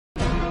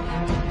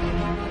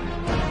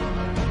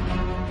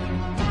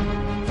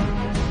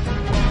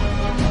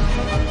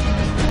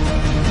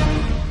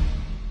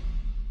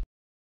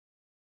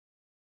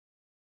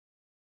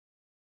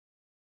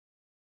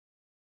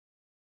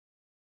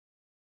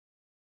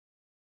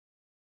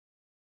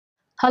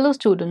Hello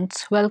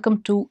students,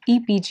 welcome to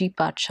EPG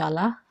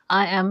Pathshala.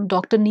 I am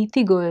Dr.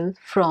 Neeti Goyal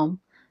from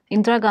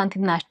Indira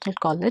Gandhi National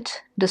College,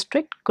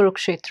 District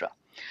Kurukshetra.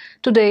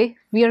 Today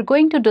we are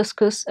going to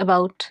discuss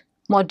about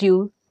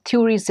module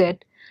Theory Z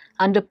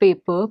under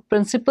paper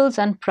Principles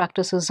and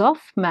Practices of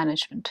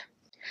Management.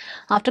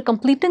 After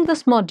completing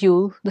this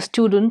module, the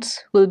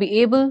students will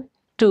be able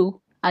to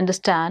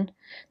understand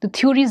the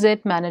Theory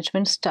Z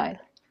management style,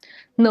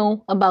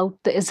 know about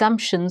the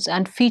assumptions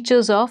and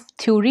features of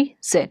Theory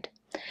Z,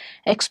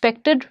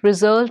 expected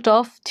result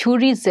of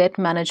Theory Z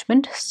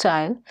management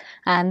style,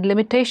 and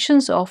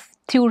limitations of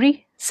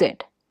Theory Z.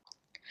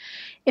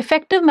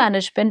 Effective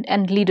management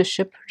and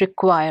leadership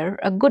require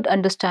a good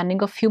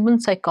understanding of human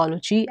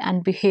psychology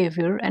and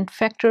behavior and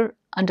factor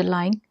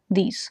underlying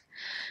these.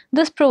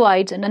 This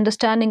provides an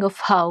understanding of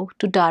how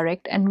to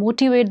direct and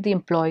motivate the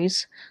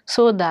employees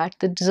so that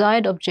the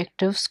desired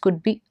objectives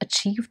could be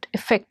achieved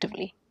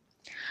effectively.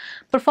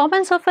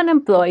 Performance of an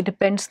employee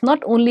depends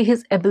not only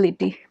his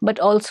ability but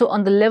also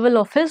on the level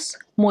of his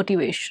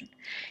motivation.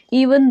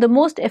 Even the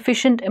most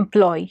efficient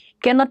employee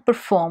cannot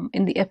perform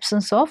in the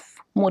absence of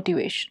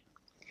motivation.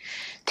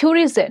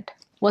 Theory Z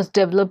was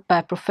developed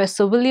by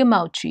Professor William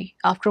Auchi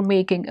after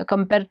making a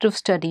comparative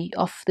study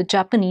of the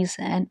Japanese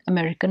and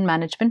American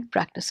management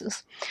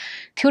practices.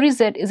 Theory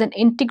Z is an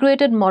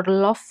integrated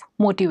model of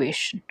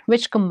motivation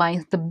which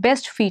combines the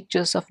best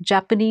features of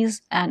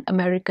Japanese and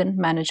American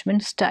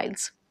management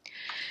styles.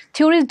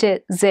 Theory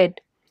Z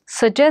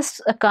suggests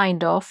a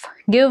kind of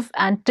give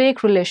and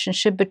take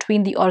relationship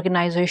between the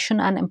organization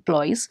and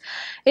employees.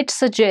 It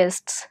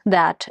suggests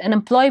that an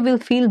employee will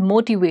feel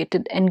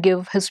motivated and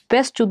give his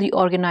best to the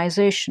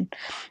organization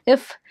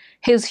if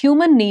his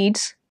human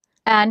needs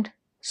and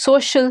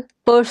social,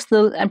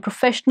 personal, and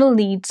professional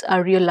needs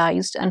are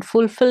realized and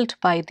fulfilled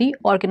by the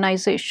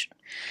organization.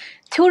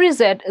 Theory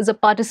Z is a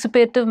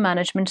participative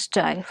management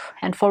style,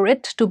 and for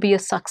it to be a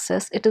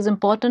success, it is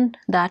important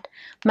that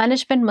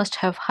management must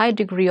have high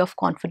degree of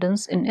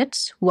confidence in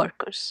its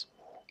workers.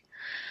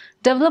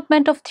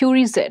 Development of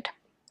Theory Z.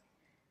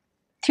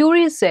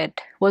 Theory Z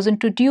was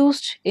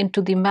introduced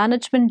into the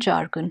management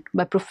jargon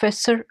by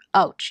Professor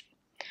Auchi.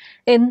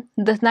 In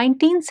the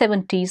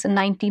 1970s and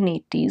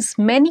 1980s,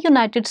 many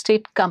United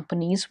States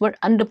companies were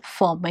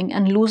underperforming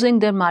and losing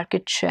their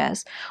market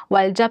shares,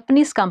 while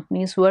Japanese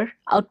companies were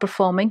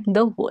outperforming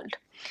the world.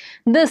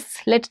 This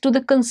led to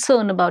the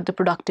concern about the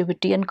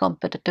productivity and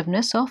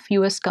competitiveness of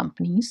US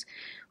companies,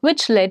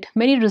 which led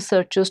many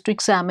researchers to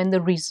examine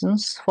the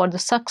reasons for the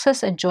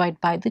success enjoyed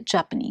by the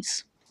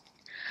Japanese.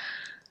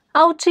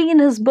 Auchi, in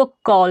his book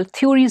called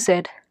Theory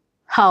Z,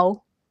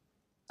 How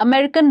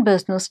American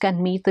Business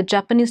Can Meet the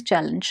Japanese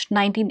Challenge,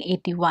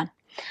 1981,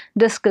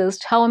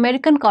 discussed how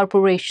American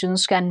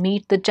corporations can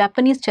meet the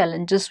Japanese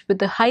challenges with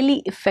a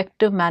highly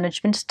effective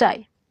management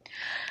style.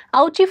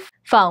 Auchi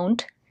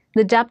found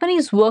the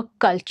Japanese work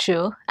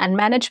culture and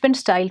management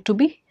style to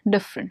be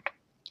different.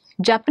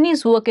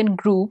 Japanese work in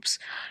groups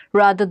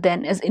rather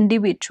than as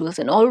individuals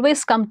and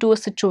always come to a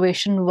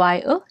situation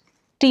via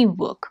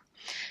teamwork.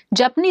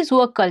 Japanese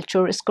work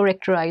culture is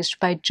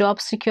characterized by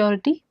job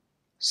security,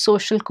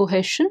 social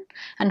cohesion,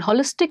 and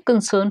holistic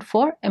concern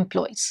for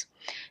employees.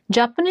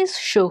 Japanese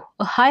show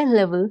a high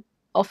level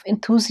of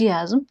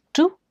enthusiasm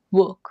to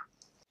work.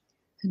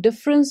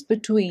 Difference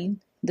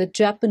between the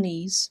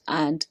Japanese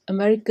and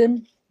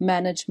American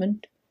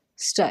management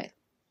style.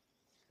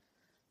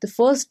 The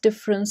first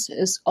difference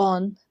is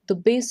on the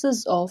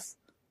basis of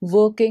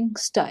working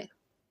style.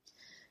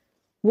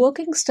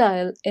 Working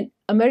style in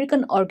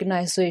American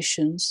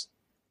organizations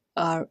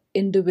are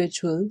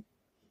individual,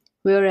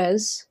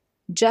 whereas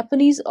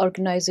Japanese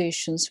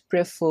organizations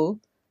prefer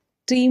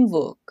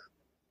teamwork.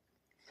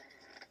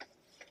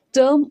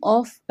 Term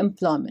of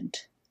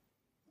employment.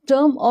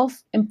 Term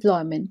of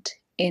employment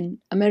in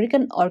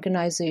American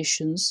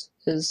organizations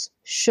is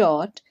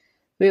short,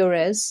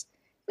 whereas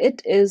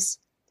it is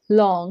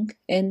long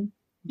in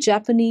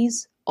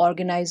Japanese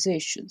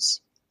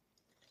organizations.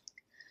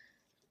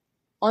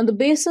 On the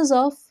basis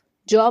of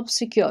job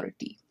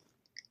security.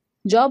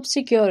 Job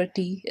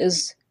security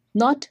is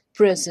not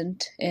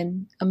present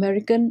in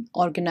American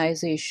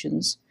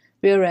organizations,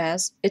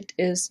 whereas it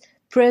is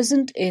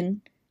present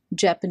in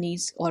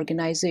Japanese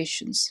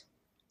organizations.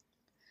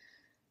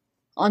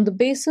 On the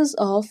basis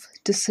of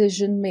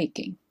decision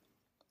making.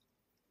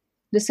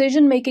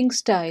 Decision making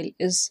style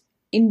is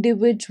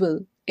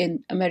individual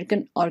in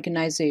American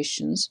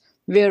organizations,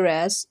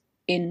 whereas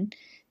in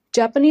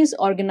Japanese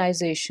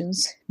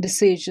organizations,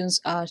 decisions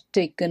are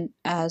taken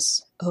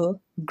as a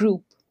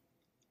group.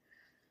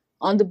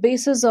 On the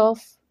basis of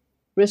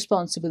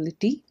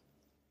responsibility,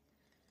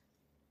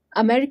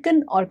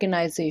 American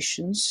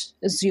organizations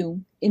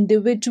assume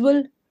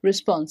individual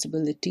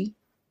responsibility,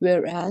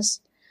 whereas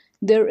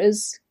there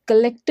is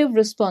collective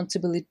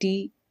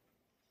responsibility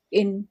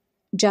in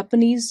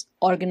Japanese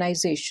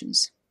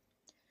organizations.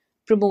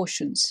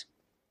 Promotions.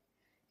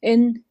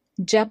 In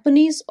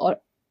Japanese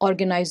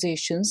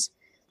organizations,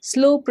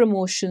 slow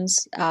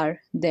promotions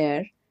are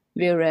there,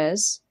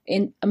 whereas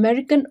in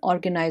American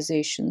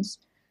organizations,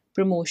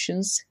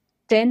 promotions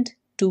tend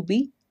to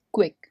be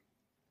quick.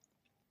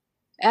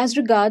 As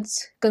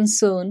regards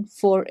concern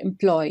for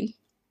employee,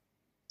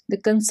 the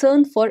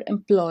concern for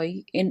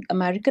employee in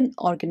American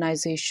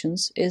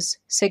organizations is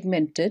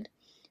segmented,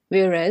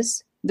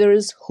 whereas there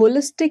is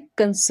holistic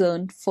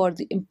concern for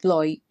the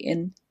employee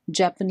in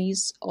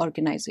Japanese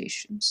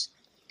organizations.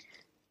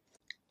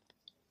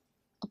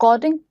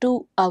 According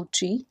to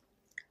Auchi,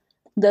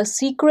 the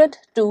secret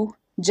to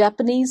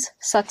Japanese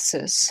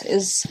success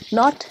is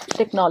not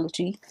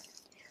technology,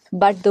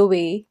 but the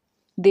way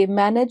they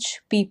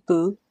manage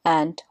people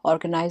and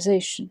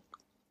organization.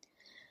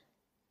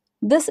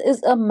 This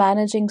is a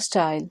managing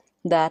style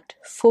that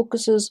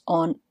focuses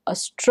on a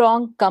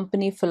strong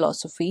company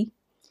philosophy,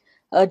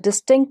 a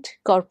distinct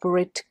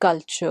corporate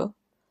culture,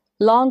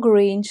 long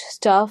range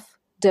staff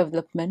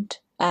development,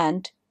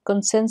 and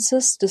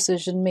consensus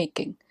decision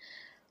making.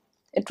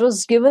 It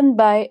was given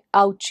by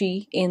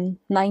Auchi in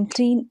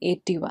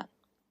 1981.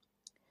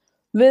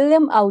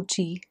 William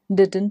Auchi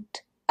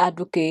didn't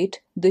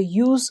advocate the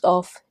use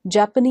of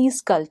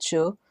Japanese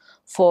culture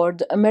for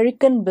the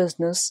American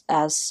business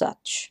as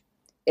such.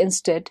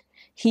 Instead,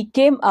 he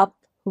came up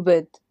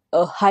with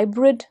a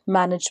hybrid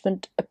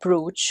management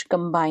approach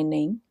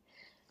combining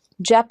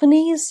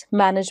Japanese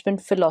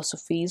management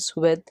philosophies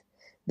with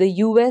the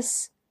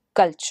US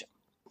culture.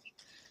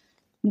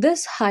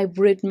 This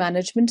hybrid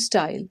management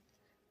style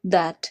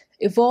that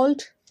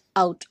evolved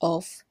out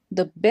of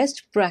the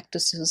best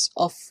practices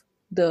of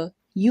the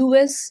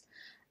US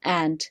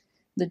and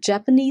the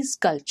Japanese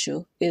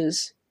culture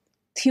is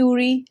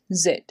Theory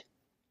Z.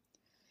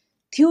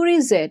 Theory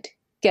Z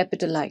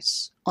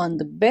capitalizes on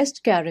the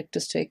best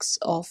characteristics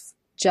of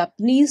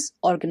Japanese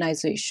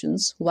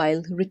organizations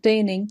while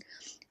retaining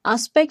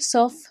aspects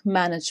of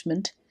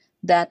management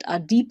that are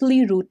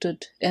deeply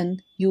rooted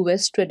in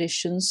US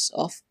traditions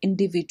of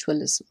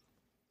individualism.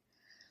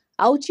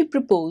 Auchi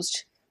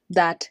proposed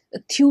that a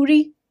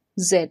Theory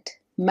Z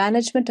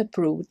management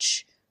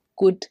approach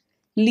could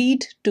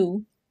lead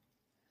to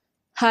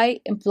high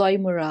employee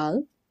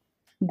morale,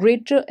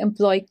 greater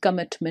employee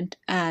commitment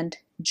and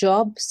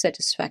job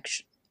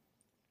satisfaction,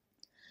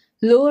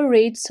 lower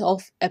rates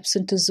of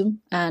absenteeism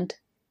and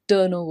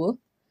turnover,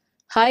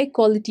 high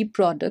quality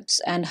products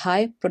and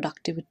high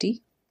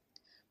productivity,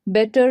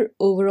 better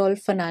overall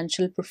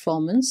financial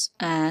performance,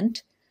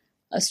 and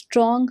a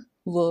strong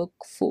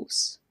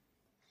workforce.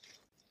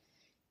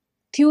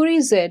 Theory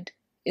Z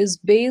is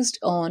based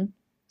on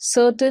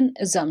certain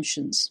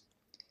assumptions.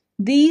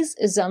 These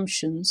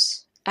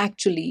assumptions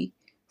actually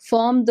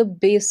form the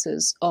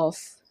basis of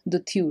the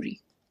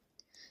theory.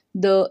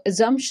 The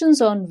assumptions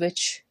on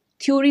which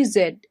Theory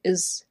Z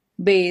is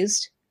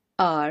based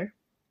are: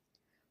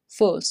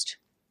 first,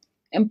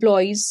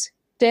 employees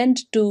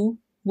tend to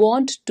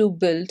want to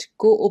build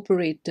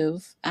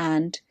cooperative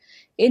and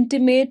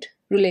intimate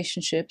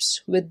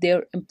relationships with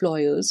their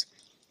employers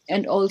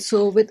and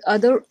also with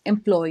other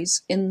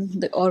employees in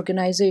the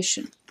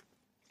organization.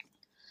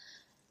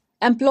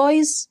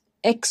 Employees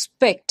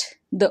expect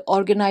the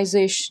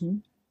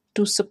organization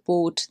to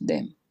support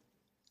them.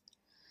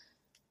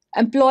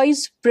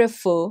 Employees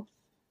prefer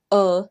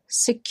a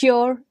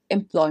secure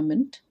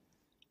employment.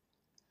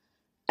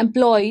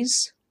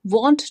 Employees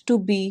want to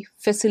be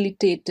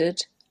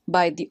facilitated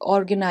by the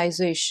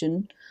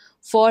organization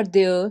for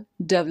their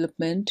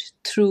development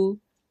through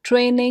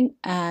training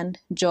and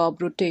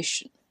job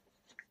rotation.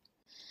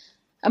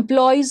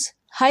 Employees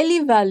highly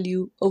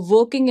value a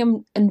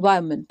working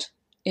environment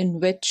in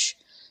which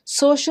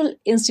social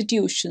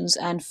institutions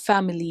and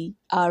family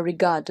are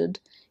regarded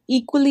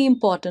equally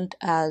important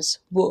as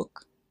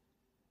work.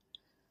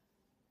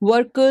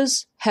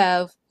 Workers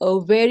have a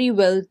very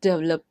well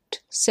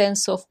developed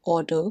sense of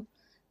order,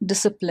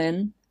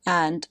 discipline,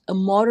 and a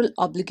moral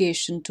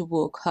obligation to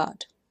work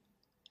hard.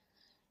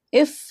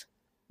 If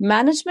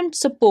management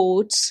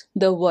supports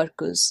the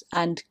workers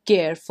and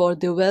care for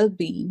their well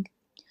being,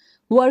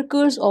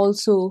 workers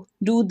also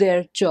do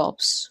their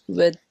jobs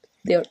with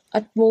their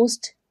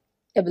utmost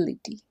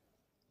ability.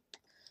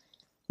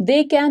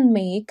 They can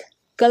make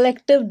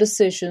collective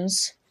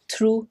decisions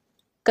through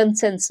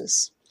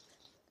consensus.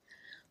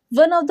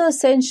 One of the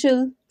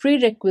essential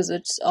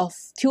prerequisites of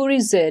Theory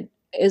Z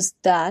is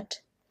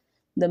that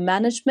the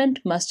management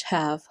must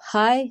have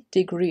high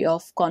degree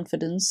of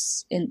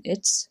confidence in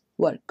its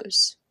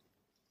workers.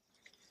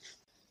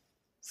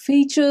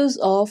 Features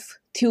of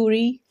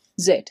Theory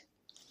Z.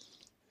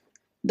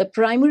 The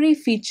primary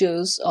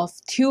features of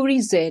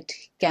Theory Z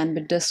can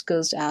be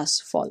discussed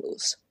as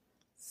follows.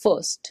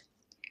 First,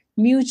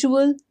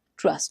 mutual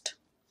trust.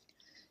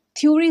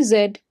 Theory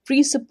Z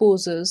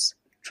presupposes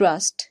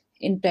trust,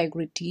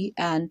 integrity,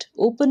 and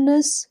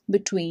openness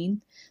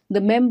between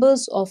the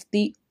members of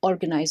the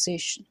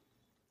organization.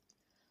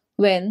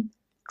 When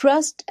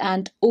trust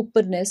and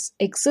openness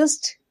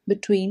exist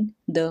between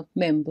the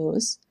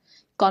members,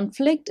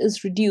 conflict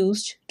is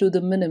reduced to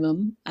the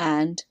minimum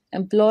and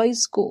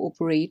employees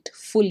cooperate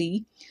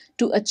fully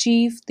to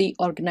achieve the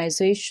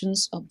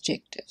organization's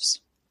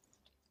objectives.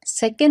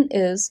 Second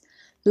is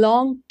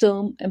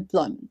long-term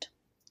employment.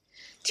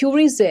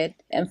 Theory Z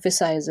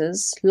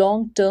emphasizes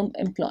long-term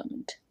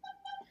employment.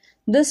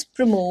 This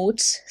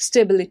promotes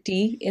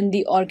stability in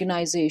the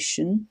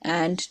organization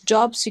and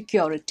job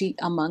security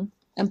among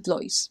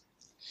employees.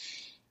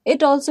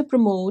 It also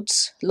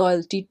promotes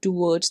loyalty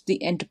towards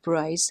the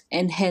enterprise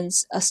and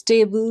hence a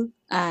stable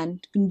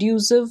and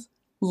conducive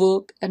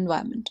work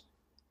environment.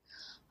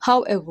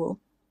 However,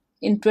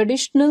 in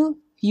traditional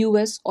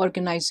US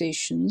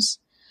organizations,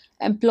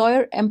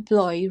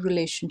 employer-employee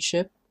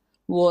relationship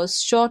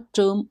was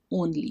short-term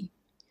only,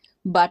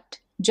 but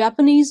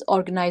Japanese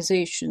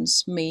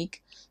organizations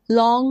make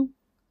long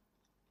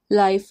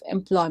life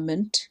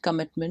employment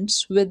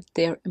commitments with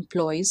their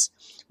employees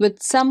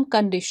with some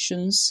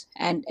conditions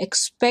and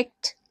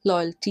expect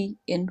loyalty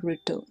in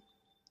return.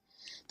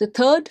 The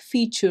third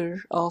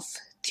feature of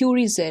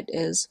Theory Z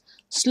is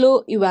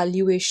slow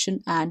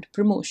evaluation and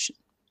promotion.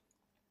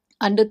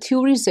 Under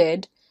Theory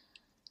Z,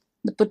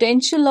 the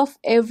potential of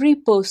every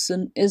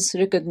person is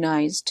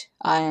recognized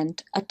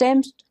and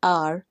attempts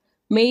are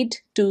made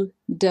to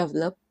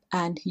develop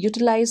and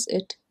utilize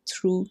it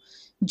through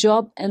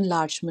job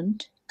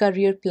enlargement,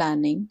 career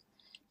planning,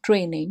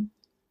 training,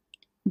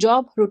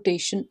 job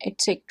rotation,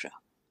 etc.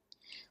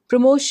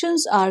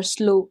 Promotions are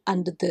slow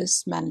under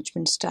this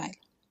management style.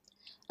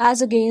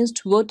 As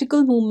against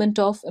vertical movement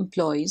of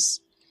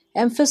employees,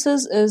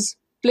 emphasis is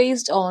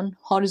placed on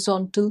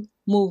horizontal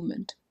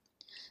movement.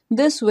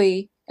 This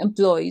way,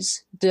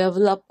 employees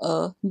develop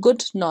a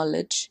good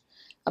knowledge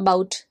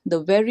about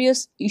the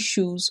various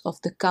issues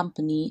of the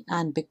company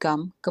and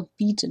become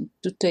competent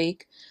to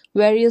take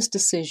various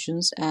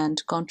decisions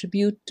and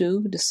contribute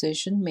to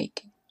decision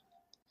making.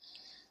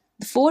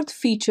 The fourth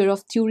feature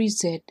of Theory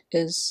Z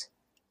is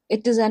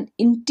it is an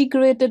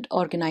integrated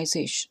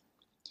organization.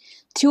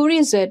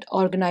 Theory Z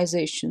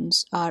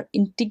organizations are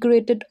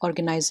integrated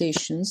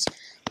organizations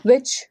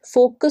which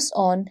focus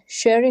on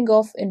sharing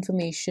of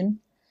information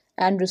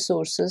and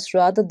resources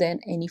rather than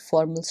any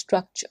formal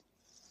structure.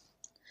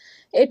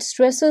 It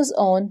stresses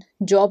on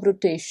job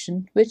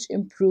rotation, which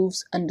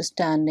improves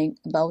understanding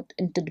about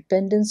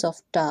interdependence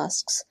of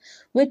tasks,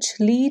 which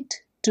lead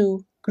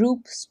to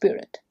group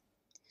spirit.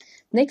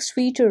 Next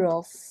feature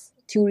of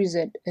Theory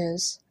Z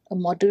is a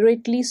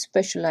moderately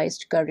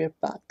specialized career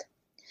path.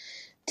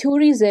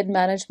 Theory Z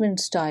management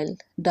style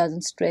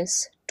doesn't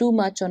stress too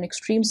much on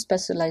extreme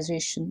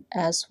specialization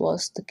as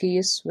was the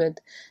case with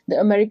the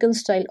American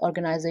style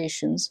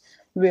organizations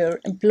where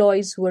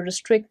employees were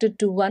restricted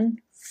to one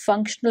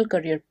functional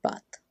career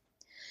path.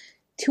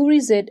 Theory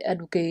Z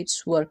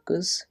advocates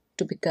workers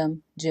to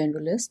become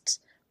generalists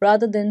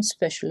rather than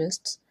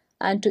specialists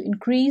and to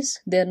increase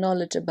their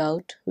knowledge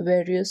about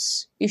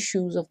various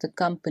issues of the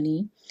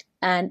company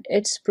and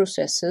its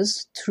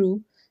processes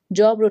through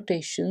job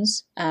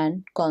rotations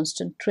and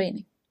constant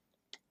training.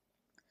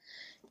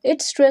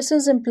 It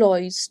stresses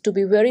employees to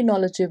be very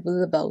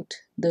knowledgeable about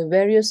the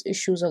various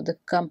issues of the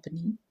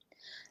company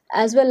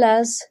as well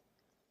as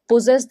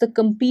possess the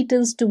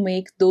competence to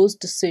make those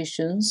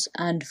decisions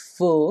and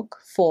work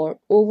for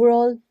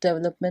overall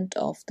development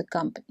of the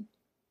company.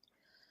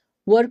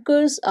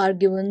 Workers are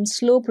given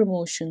slow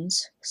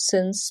promotions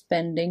since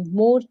spending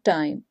more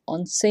time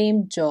on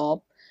same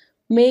job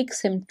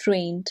makes him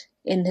trained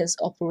in his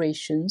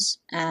operations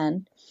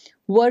and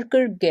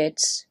worker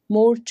gets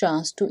more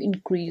chance to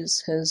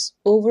increase his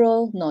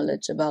overall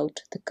knowledge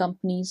about the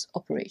company's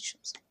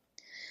operations.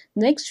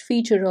 Next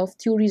feature of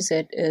Theory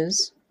Z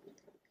is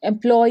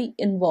employee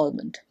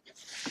involvement.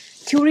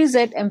 Theory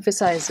Z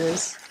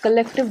emphasizes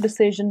collective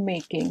decision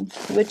making,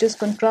 which is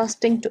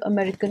contrasting to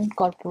American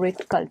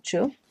corporate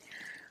culture,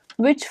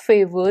 which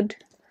favored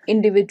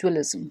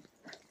individualism.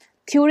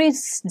 Theory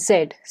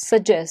Z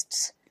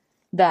suggests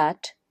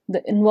that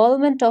the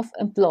involvement of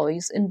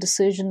employees in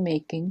decision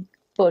making,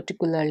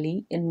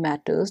 particularly in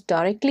matters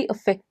directly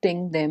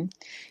affecting them,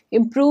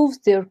 improves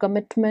their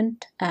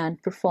commitment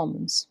and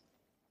performance.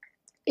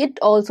 It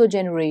also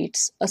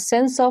generates a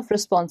sense of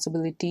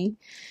responsibility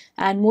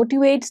and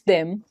motivates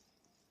them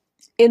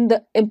in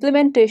the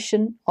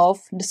implementation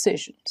of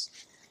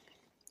decisions.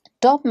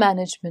 Top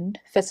management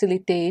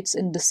facilitates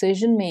in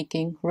decision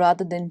making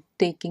rather than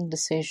taking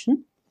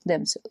decision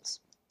themselves.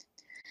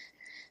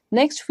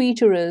 Next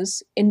feature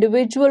is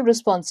individual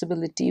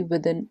responsibility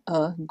within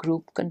a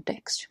group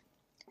context.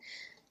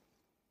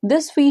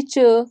 This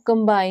feature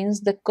combines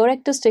the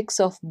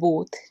characteristics of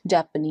both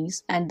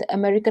Japanese and the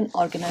American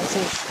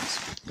organizations.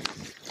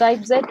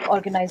 Type Z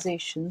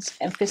organizations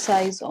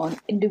emphasize on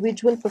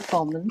individual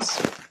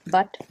performance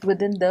but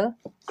within the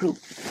group.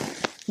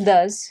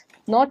 Thus,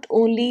 not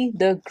only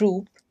the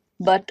group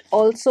but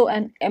also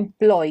an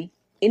employee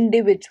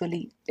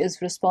individually is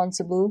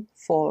responsible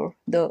for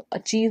the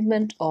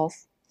achievement of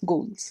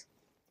goals.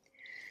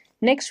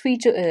 Next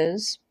feature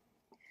is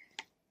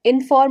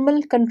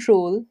informal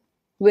control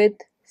with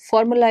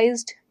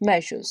formalized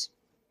measures.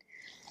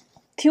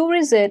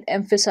 Theory Z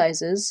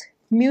emphasizes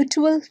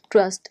mutual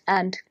trust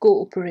and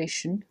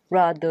cooperation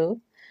rather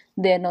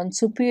than on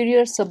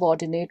superior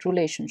subordinate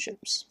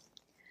relationships.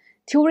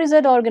 Theory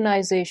Z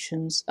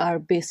organizations are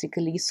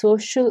basically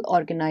social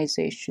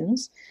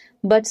organizations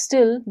But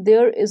still,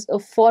 there is a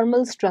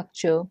formal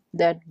structure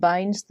that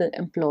binds the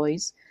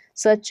employees,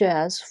 such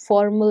as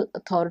formal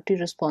authority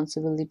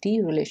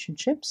responsibility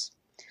relationships,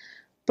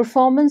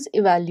 performance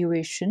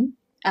evaluation,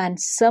 and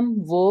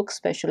some work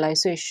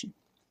specialization.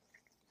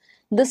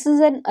 This is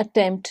an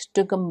attempt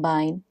to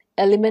combine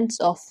elements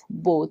of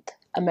both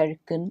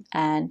American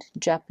and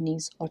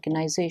Japanese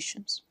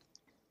organizations.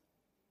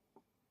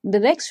 The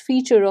next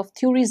feature of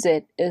Theory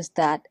Z is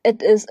that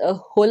it is a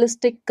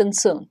holistic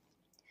concern.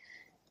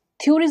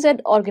 Theory Z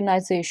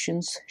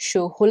organizations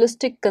show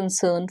holistic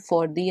concern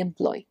for the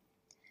employee.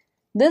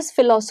 This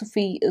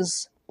philosophy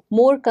is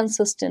more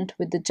consistent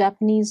with the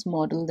Japanese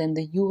model than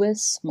the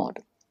US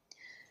model.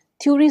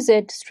 Theory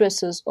Z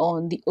stresses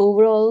on the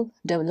overall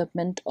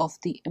development of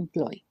the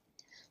employee.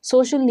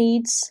 Social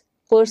needs,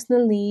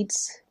 personal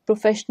needs,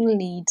 professional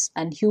needs,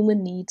 and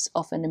human needs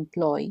of an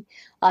employee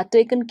are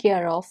taken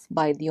care of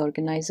by the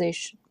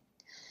organization.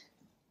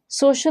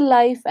 Social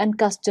life and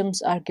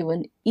customs are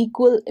given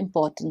equal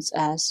importance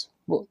as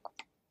work.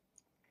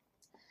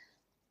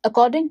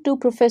 According to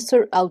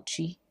Professor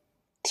Auchi,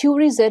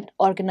 Theory Z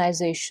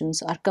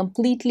organizations are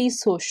completely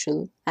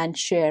social and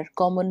share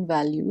common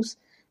values,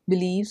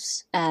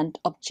 beliefs, and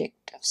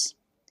objectives.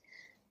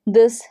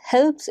 This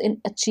helps in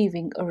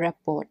achieving a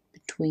rapport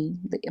between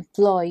the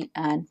employee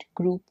and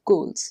group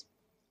goals.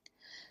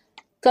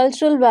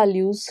 Cultural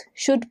values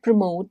should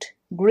promote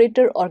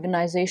greater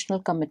organizational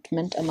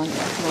commitment among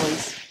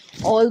employees.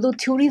 Although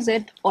Theory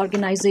Z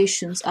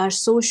organizations are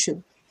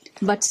social,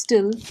 but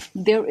still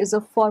there is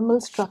a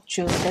formal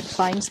structure that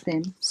binds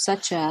them,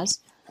 such as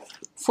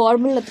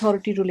formal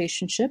authority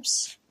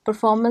relationships,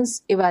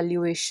 performance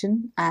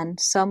evaluation, and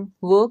some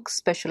work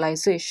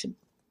specialization.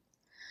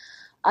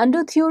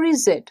 Under Theory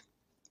Z,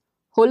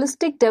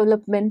 holistic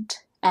development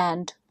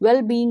and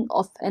well-being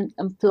of an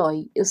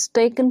employee is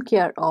taken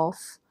care of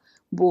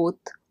both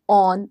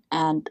on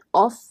and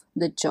off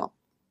the job.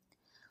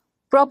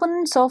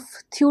 Proponents of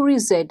Theory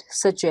Z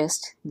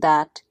suggest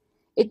that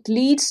it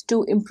leads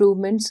to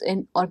improvements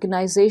in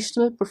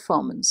organizational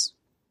performance.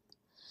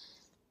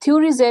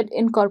 Theory Z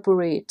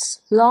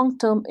incorporates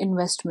long-term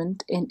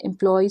investment in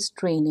employees'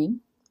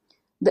 training,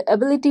 the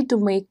ability to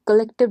make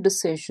collective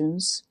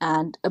decisions,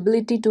 and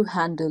ability to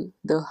handle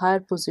the higher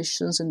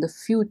positions in the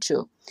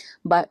future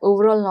by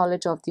overall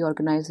knowledge of the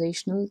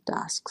organizational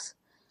tasks.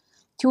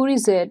 Theory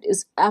Z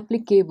is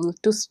applicable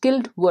to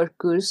skilled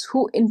workers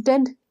who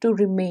intend to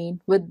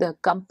remain with the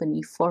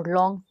company for a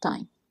long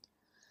time.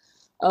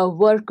 A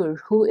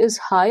worker who is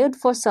hired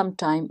for some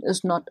time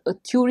is not a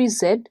Theory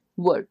Z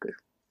worker.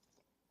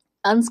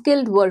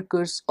 Unskilled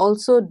workers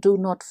also do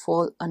not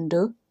fall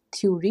under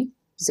Theory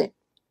Z.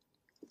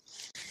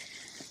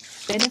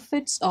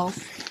 Benefits of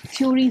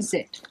Theory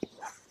Z.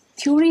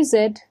 Theory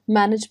Z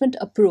management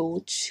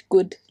approach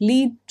could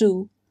lead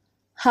to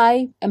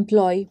high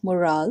employee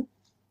morale,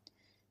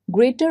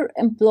 greater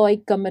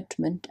employee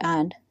commitment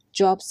and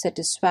job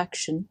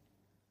satisfaction,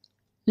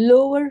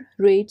 lower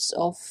rates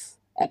of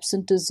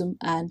absenteeism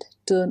and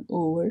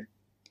turnover,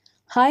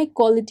 high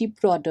quality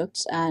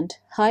products and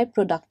high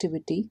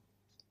productivity,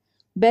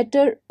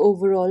 better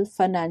overall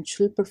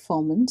financial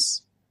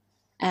performance,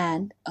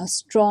 and a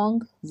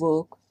strong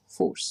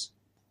workforce.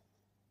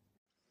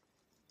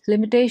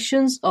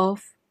 Limitations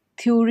of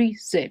Theory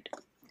Z.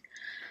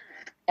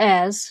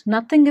 As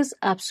nothing is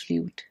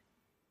absolute,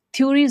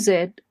 Theory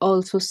Z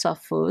also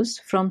suffers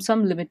from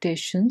some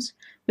limitations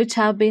which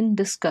have been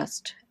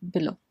discussed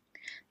below.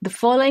 The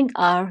following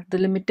are the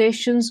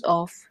limitations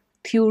of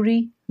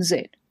Theory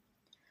Z.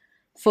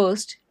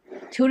 First,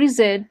 Theory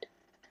Z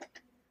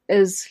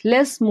is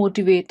less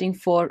motivating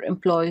for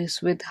employees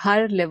with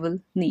higher level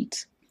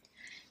needs.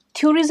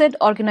 Theory Z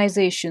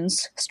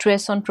organizations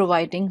stress on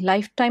providing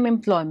lifetime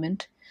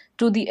employment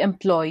to the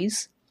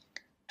employees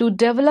to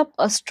develop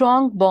a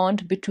strong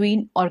bond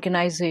between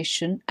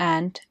organization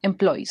and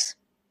employees.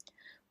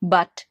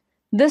 But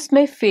this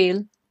may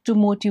fail to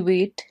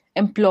motivate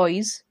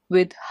employees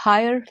with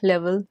higher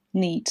level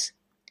needs.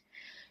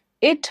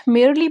 It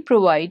merely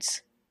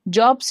provides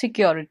job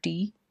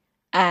security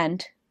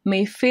and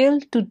may fail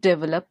to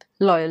develop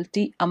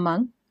loyalty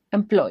among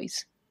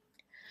employees.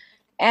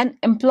 An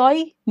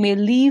employee may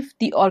leave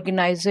the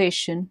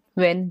organization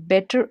when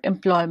better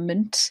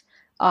employments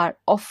are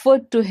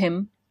offered to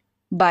him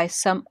by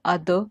some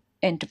other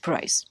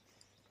enterprise.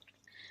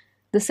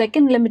 The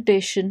second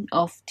limitation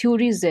of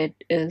Theory Z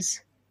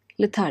is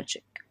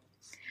lethargic.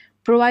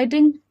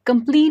 Providing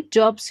complete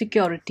job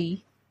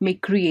security may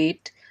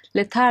create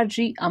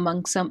lethargy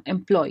among some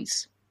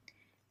employees.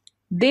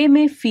 They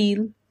may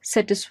feel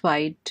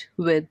satisfied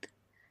with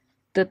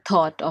the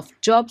thought of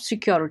job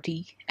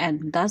security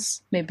and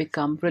thus may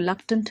become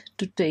reluctant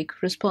to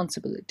take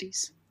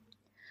responsibilities.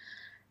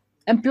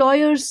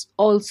 Employers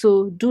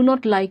also do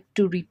not like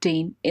to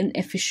retain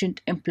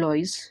inefficient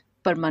employees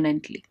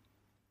permanently.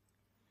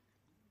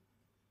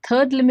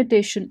 Third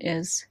limitation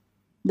is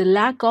the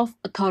lack of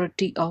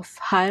authority of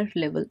higher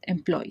level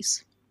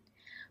employees.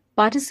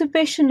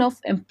 Participation of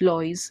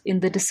employees in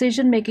the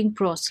decision-making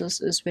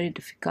process is very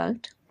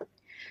difficult.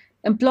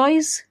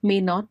 Employees may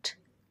not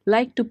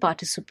like to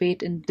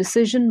participate in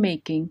decision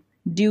making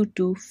due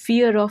to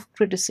fear of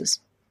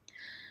criticism.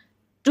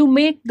 To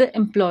make the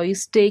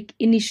employees take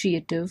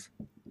initiative,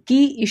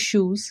 key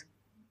issues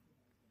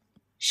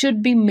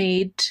should be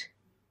made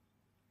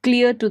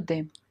clear to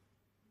them.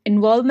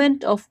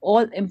 Involvement of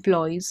all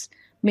employees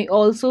may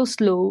also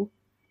slow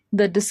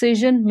the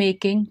decision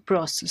making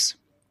process.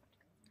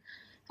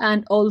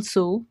 And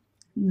also,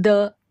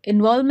 the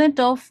involvement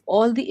of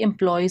all the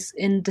employees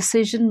in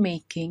decision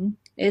making,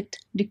 it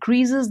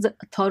decreases the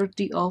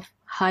authority of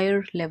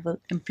higher level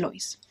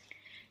employees.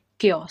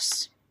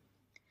 Chaos.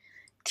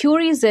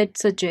 Theory Z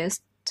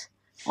suggests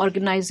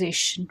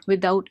organization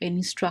without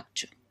any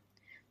structure.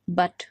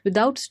 But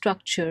without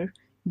structure,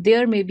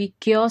 there may be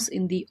chaos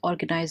in the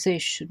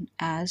organization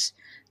as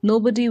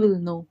nobody will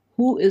know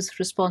who is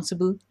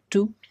responsible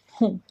to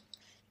whom.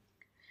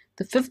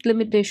 The fifth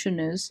limitation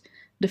is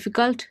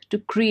difficult to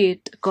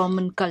create a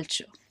common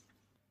culture.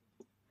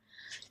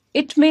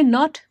 It may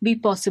not be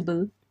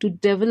possible to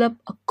develop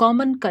a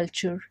common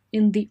culture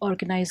in the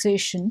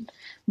organization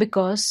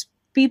because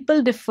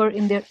people differ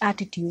in their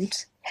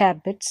attitudes,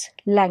 habits,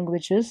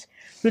 languages,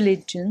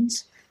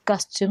 religions,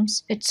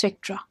 customs,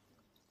 etc.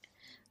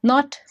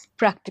 Not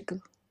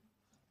practical.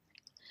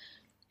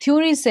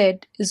 Theory Z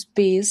is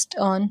based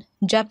on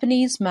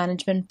Japanese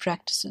management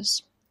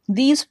practices.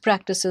 These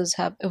practices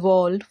have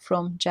evolved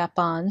from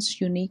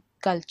Japan's unique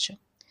culture.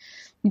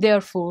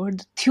 Therefore,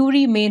 the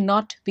theory may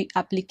not be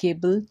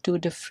applicable to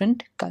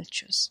different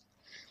cultures.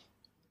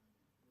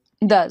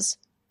 Thus,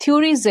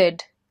 Theory Z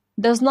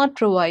does not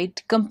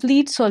provide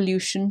complete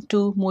solution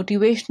to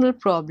motivational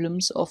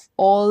problems of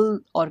all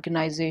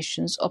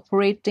organizations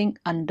operating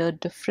under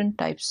different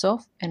types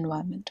of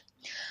environment.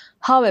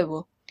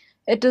 However,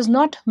 it is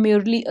not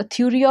merely a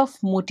theory of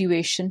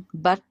motivation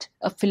but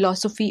a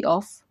philosophy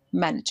of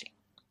managing.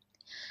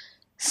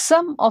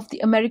 Some of the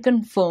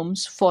American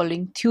firms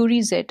following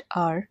Theory Z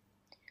are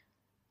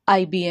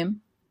IBM,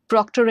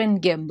 Procter &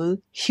 Gamble,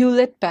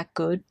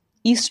 Hewlett-Packard,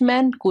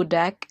 Eastman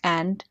Kodak,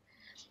 and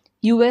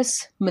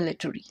US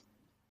military.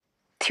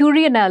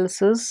 Theory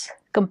analysis,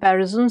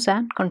 comparisons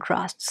and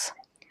contrasts.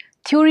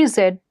 Theory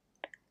Z,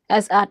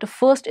 as at a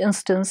first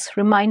instance,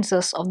 reminds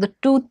us of the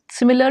two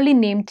similarly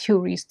named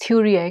theories,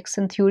 Theory X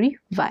and Theory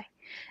Y.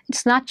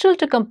 It's natural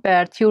to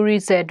compare Theory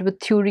Z with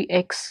Theory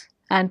X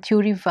and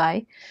Theory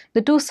Y,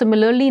 the two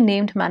similarly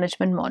named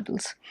management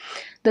models.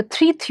 The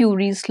three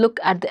theories look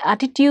at the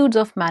attitudes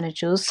of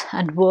managers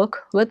and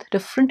work with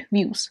different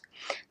views.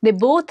 They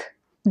both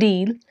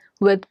deal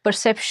with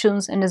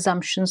perceptions and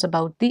assumptions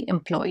about the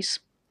employees.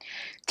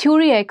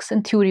 Theory X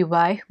and Theory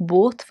Y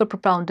both were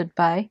propounded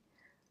by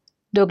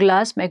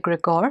Douglas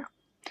MacGregor.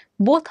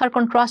 Both are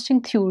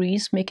contrasting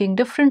theories making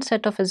different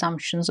set of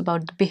assumptions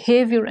about the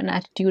behavior and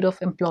attitude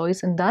of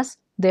employees and thus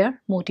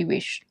their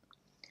motivation.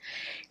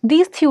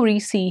 These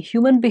theories see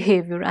human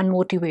behavior and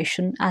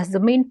motivation as the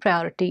main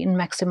priority in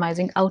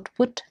maximizing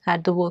output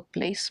at the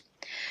workplace.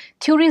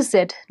 Theory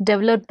Z,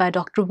 developed by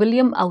Dr.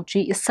 William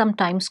Auchie, is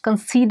sometimes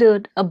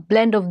considered a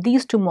blend of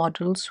these two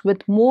models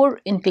with more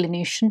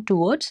inclination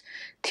towards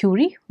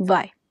Theory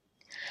Y.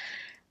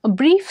 A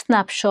brief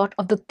snapshot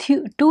of the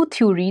two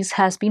theories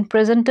has been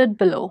presented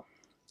below.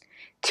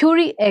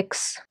 Theory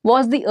X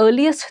was the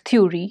earliest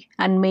theory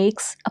and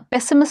makes a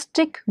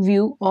pessimistic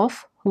view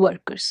of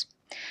workers.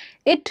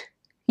 It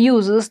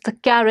uses the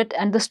carrot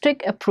and the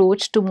stick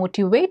approach to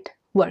motivate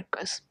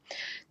workers.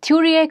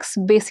 Theory X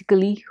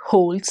basically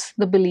holds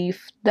the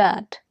belief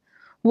that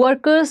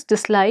workers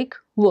dislike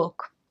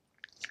work.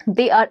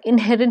 They are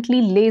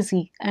inherently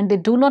lazy and they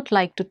do not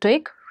like to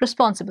take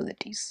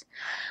responsibilities.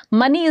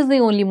 Money is the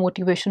only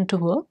motivation to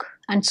work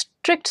and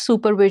strict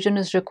supervision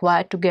is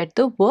required to get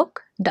the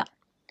work done.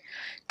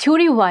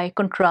 Theory Y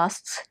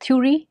contrasts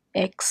Theory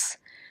X.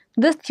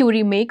 This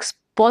theory makes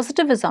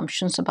positive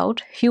assumptions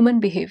about human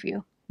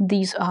behavior.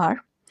 These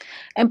are: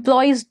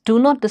 employees do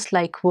not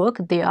dislike work,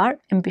 they are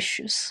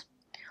ambitious.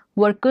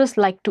 Workers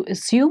like to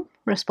assume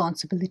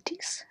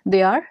responsibilities.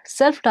 They are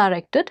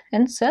self-directed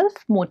and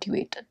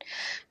self-motivated.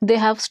 They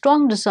have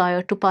strong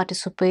desire to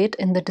participate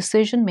in the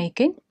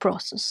decision-making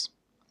process.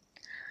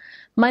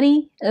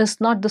 Money is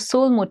not the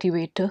sole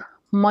motivator.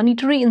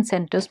 Monetary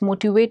incentives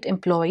motivate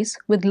employees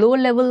with low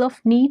level of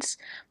needs,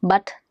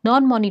 but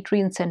non-monetary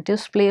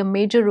incentives play a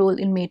major role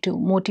in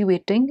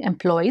motivating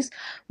employees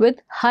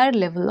with higher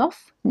level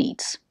of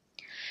needs.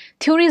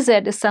 Theory Z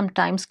is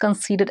sometimes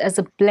considered as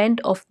a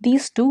blend of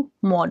these two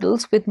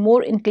models with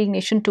more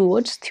inclination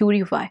towards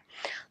Theory Y.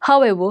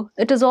 However,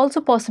 it is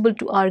also possible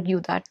to argue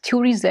that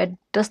Theory Z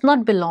does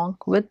not belong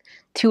with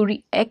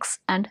Theory X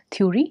and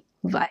Theory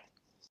Y.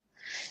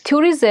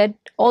 Theory Z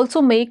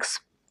also makes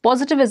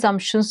positive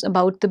assumptions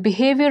about the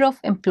behavior of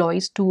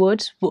employees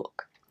towards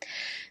work.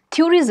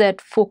 Theory Z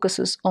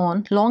focuses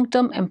on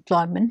long-term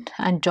employment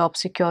and job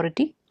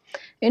security,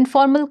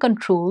 informal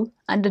control,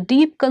 and a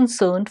deep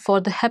concern for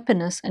the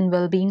happiness and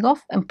well-being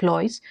of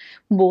employees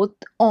both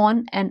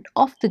on and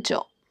off the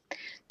job.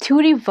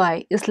 Theory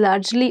Y is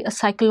largely a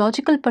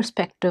psychological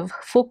perspective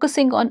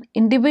focusing on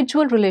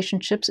individual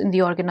relationships in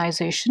the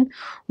organization,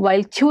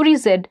 while Theory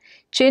Z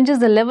changes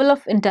the level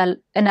of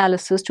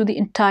analysis to the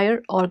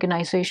entire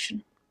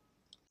organization.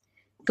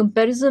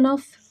 Comparison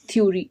of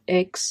Theory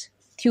X,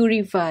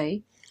 Theory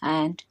Y,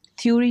 and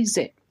Theory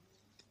Z.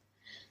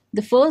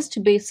 The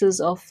first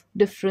basis of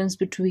difference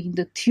between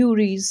the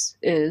theories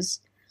is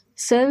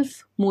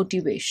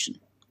self-motivation.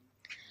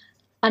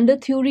 Under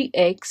Theory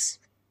X,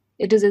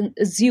 it is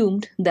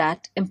assumed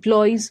that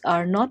employees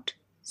are not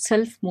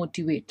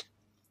self-motivated.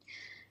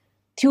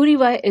 Theory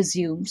Y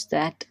assumes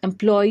that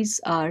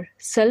employees are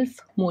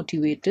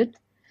self-motivated,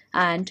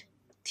 and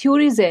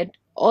Theory Z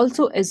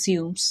also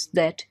assumes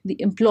that the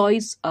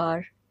employees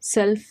are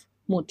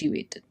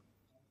self-motivated.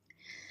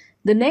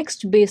 The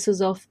next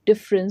basis of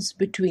difference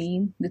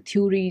between the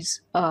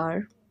theories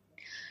are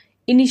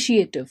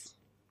initiative.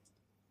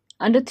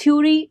 Under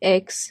Theory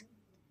X,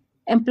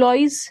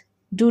 employees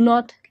do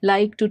not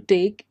like to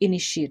take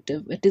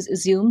initiative. It is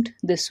assumed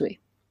this way.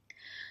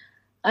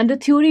 Under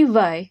Theory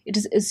Y, it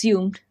is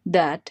assumed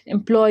that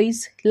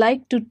employees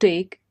like to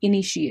take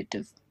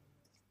initiative.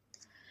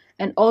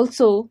 And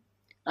also,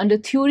 under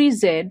Theory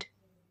Z,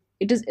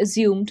 it is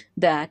assumed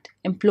that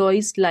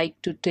employees like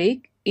to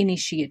take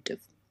initiative.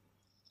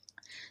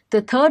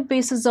 The third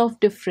basis of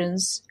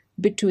difference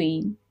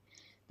between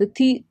the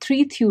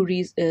three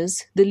theories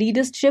is the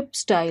leadership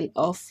style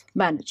of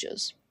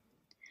managers.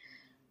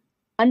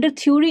 Under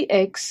Theory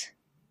X,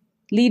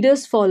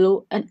 leaders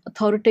follow an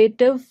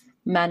authoritative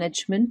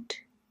management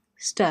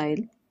style.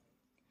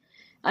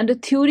 Under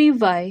Theory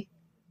Y,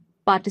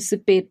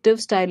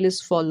 participative style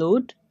is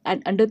followed,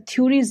 and under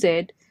Theory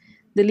Z,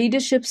 the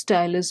leadership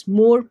style is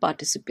more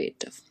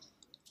participative.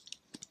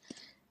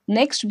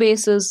 Next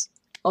basis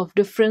of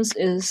difference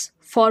is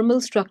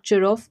formal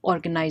structure of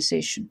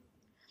organization.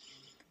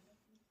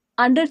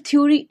 Under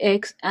Theory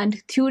X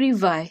and Theory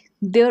Y,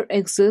 there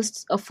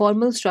exists a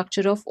formal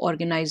structure of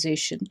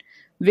organization,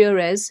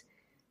 whereas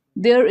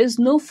there is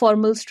no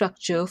formal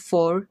structure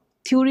for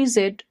Theory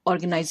Z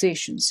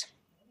organizations.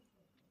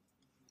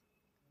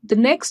 The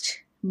next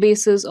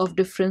basis of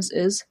difference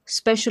is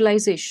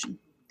specialization.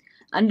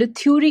 Under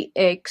Theory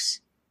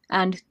X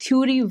and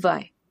Theory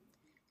Y,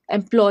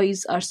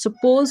 employees are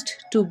supposed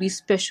to be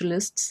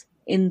specialists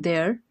in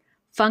their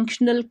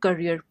functional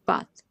career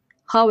path.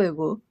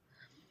 However,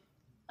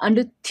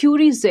 under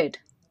Theory Z,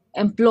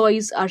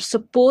 employees are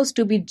supposed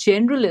to be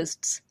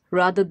generalists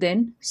rather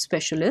than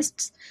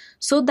specialists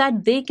so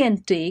that they can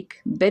take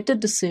better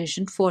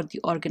decision for the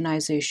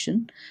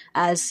organization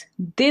as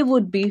they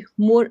would be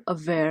more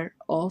aware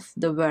of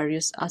the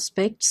various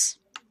aspects.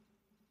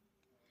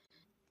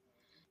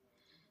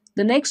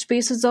 The next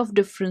basis of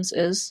difference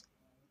is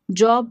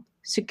job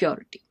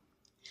security.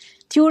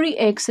 Theory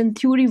X and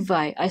Theory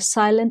Y are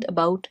silent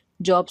about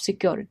job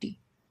security.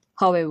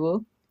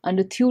 However,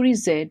 under Theory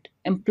Z,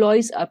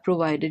 employees are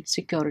provided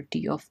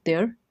security of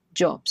their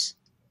jobs.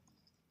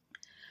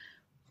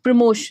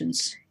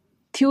 Promotions.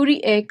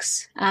 Theory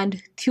X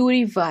and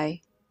Theory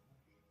Y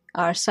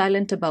are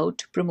silent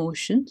about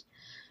promotions,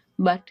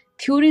 but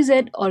Theory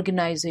Z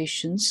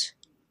organizations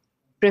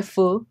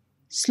prefer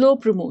slow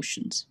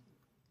promotions.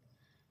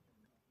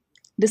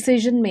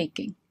 Decision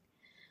making.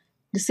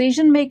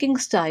 Decision making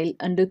style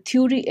under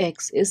Theory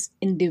X is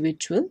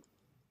individual.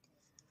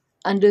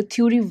 Under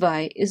Theory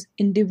Y is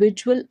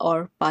individual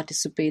or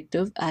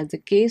participative as the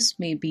case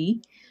may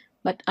be,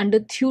 but under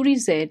Theory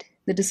Z,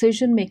 the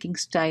decision-making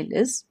style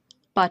is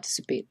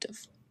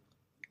participative.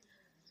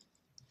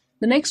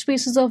 The next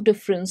basis of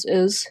difference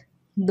is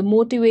the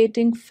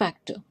motivating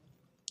factor.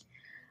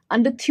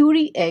 Under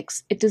Theory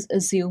X, it is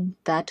assumed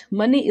that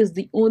money is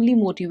the only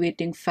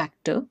motivating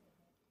factor.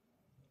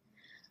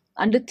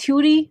 Under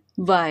Theory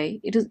Y,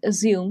 it is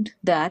assumed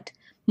that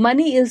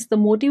money is the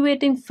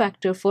motivating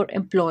factor for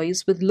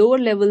employees with lower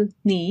level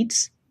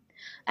needs,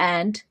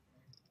 and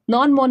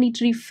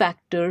non-monetary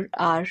factors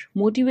are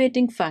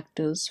motivating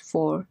factors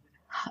for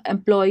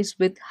employees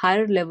with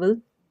higher level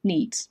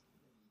needs.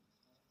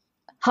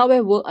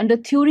 However, under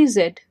Theory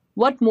Z,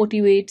 what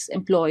motivates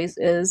employees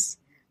is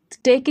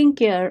taking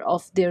care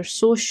of their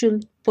social,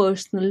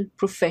 personal,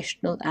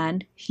 professional,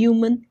 and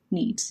human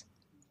needs.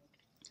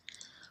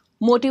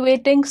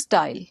 Motivating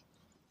style.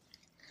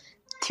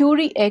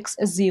 Theory X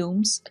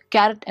assumes a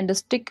carrot and a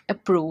stick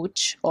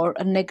approach or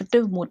a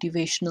negative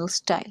motivational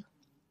style.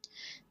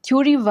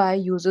 Theory Y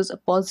uses a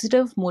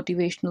positive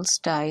motivational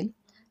style,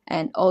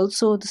 and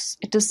also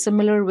it is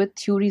similar with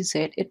Theory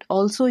Z. It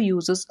also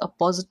uses a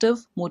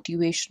positive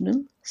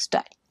motivational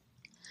style.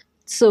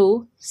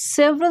 So,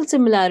 several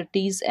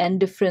similarities and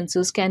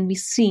differences can be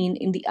seen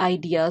in the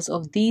ideas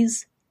of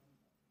these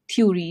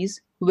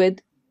theories, with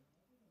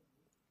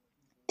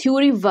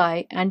Theory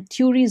Y and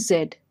Theory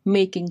Z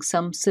making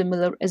some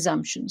similar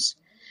assumptions.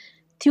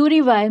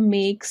 Theory Y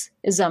makes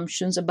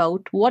assumptions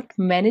about what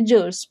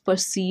managers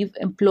perceive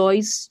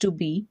employees to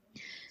be.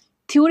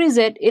 Theory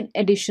Z, in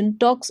addition,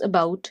 talks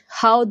about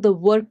how the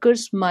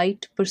workers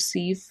might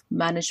perceive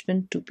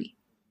management to be.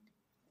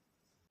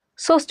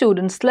 So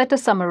students, let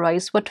us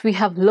summarize what we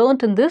have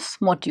learned in this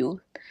module.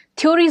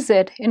 Theory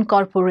Z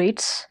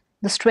incorporates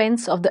the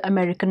strengths of the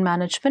American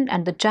management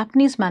and the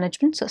Japanese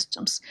management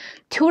systems.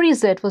 Theory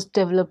Z was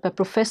developed by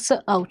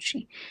Professor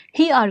Auchi.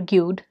 He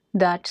argued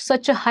that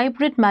such a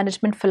hybrid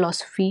management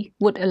philosophy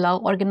would allow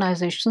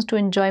organizations to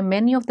enjoy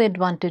many of the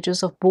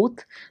advantages of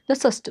both the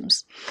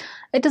systems.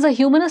 It is a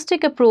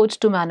humanistic approach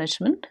to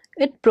management.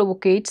 It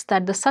provocates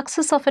that the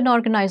success of an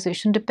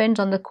organization depends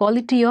on the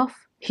quality of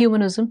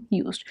humanism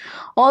used.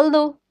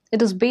 Although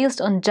it is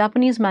based on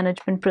Japanese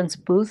management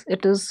principles,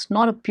 it is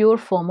not a pure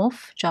form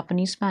of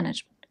Japanese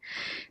management.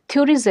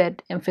 Theory Z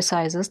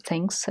emphasizes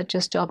things such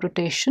as job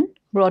rotation,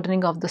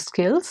 broadening of the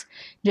skills,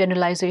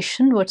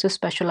 generalization versus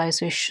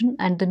specialization,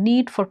 and the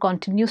need for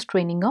continuous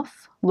training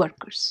of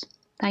workers.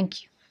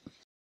 Thank you.